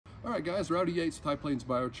All right guys, Rowdy Yates with High Plains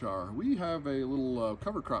Biochar. We have a little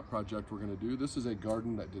cover crop project we're going to do. This is a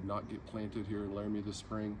garden that did not get planted here in Laramie this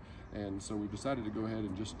spring, and so we decided to go ahead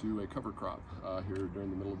and just do a cover crop here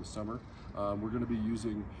during the middle of the summer. We're going to be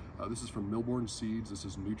using, this is from Millborn Seeds. This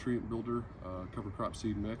is Nutrient Builder cover crop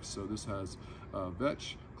seed mix. So this has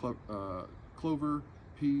Vetch, Clover,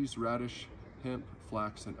 peas, radish, hemp,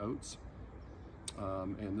 flax, and oats.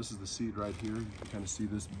 And this is the seed right here. You can kind of see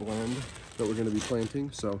this blend that we're going to be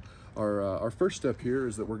planting. So our first step here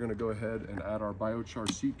is that we're going to go ahead and add our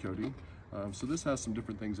biochar seed coating. So this has some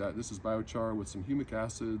different things at. This is biochar with some humic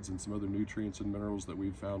acids and some other nutrients and minerals that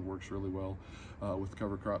we've found works really well with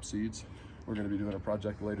cover crop seeds. We're going to be doing a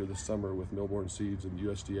project later this summer with Millborn Seeds and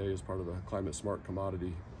USDA as part of the Climate Smart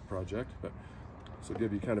Commodity project. But so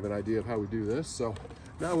give you kind of an idea of how we do this. So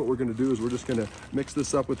now what we're going to do is we're just going to mix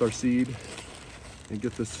this up with our seed and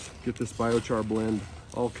get this biochar blend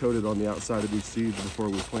all coated on the outside of these seeds before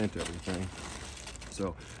we plant everything.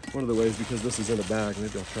 So one of the ways, because this is in a bag,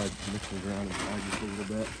 maybe I'll try mixing it around in the bag just a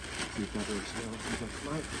little bit, see if that works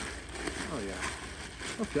well. Oh yeah.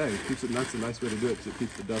 Okay, it keeps it, that's a nice way to do it because it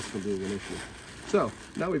keeps the dust from being an issue. So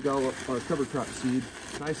now we've got our cover crop seed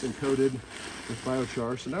nice and coated with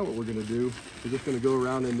biochar. So now what we're going to do is just going to go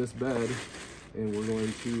around in this bed and we're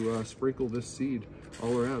going to sprinkle this seed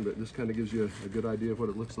all around it. This kind of gives you a good idea of what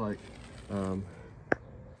it looks like.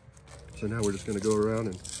 So now we're just going to go around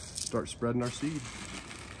and start spreading our seed.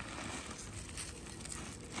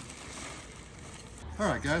 All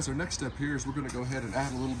right guys, our next step here is we're going to go ahead and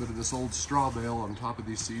add a little bit of this old straw bale on top of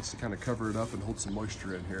these seeds to kind of cover it up and hold some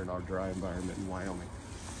moisture in here in our dry environment in Wyoming.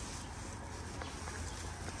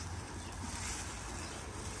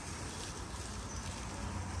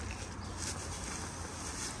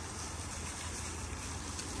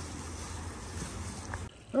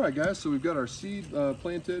 All right guys, so we've got our seed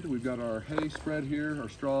planted, we've got our hay spread here, our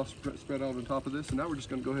straw spread out on top of this, and now we're just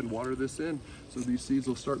going to go ahead and water this in so these seeds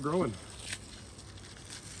will start growing.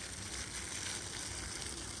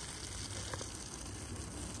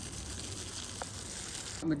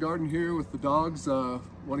 In the garden here with the dogs,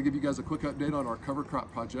 want to give you guys a quick update on our cover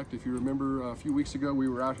crop project. If you remember a few weeks ago we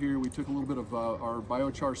were out here, we took a little bit of our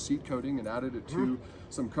biochar seed coating and added it to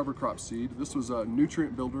some cover crop seed. This was a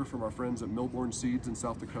nutrient builder from our friends at Millborn Seeds in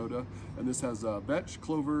South Dakota, and this has vetch,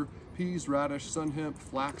 clover, peas, radish, Sunn Hemp,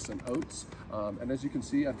 flax, and oats. And as you can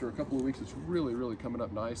see, after a couple of weeks, it's really coming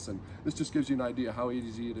up nice, and this just gives you an idea how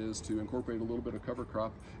easy it is to incorporate a little bit of cover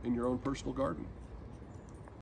crop in your own personal garden.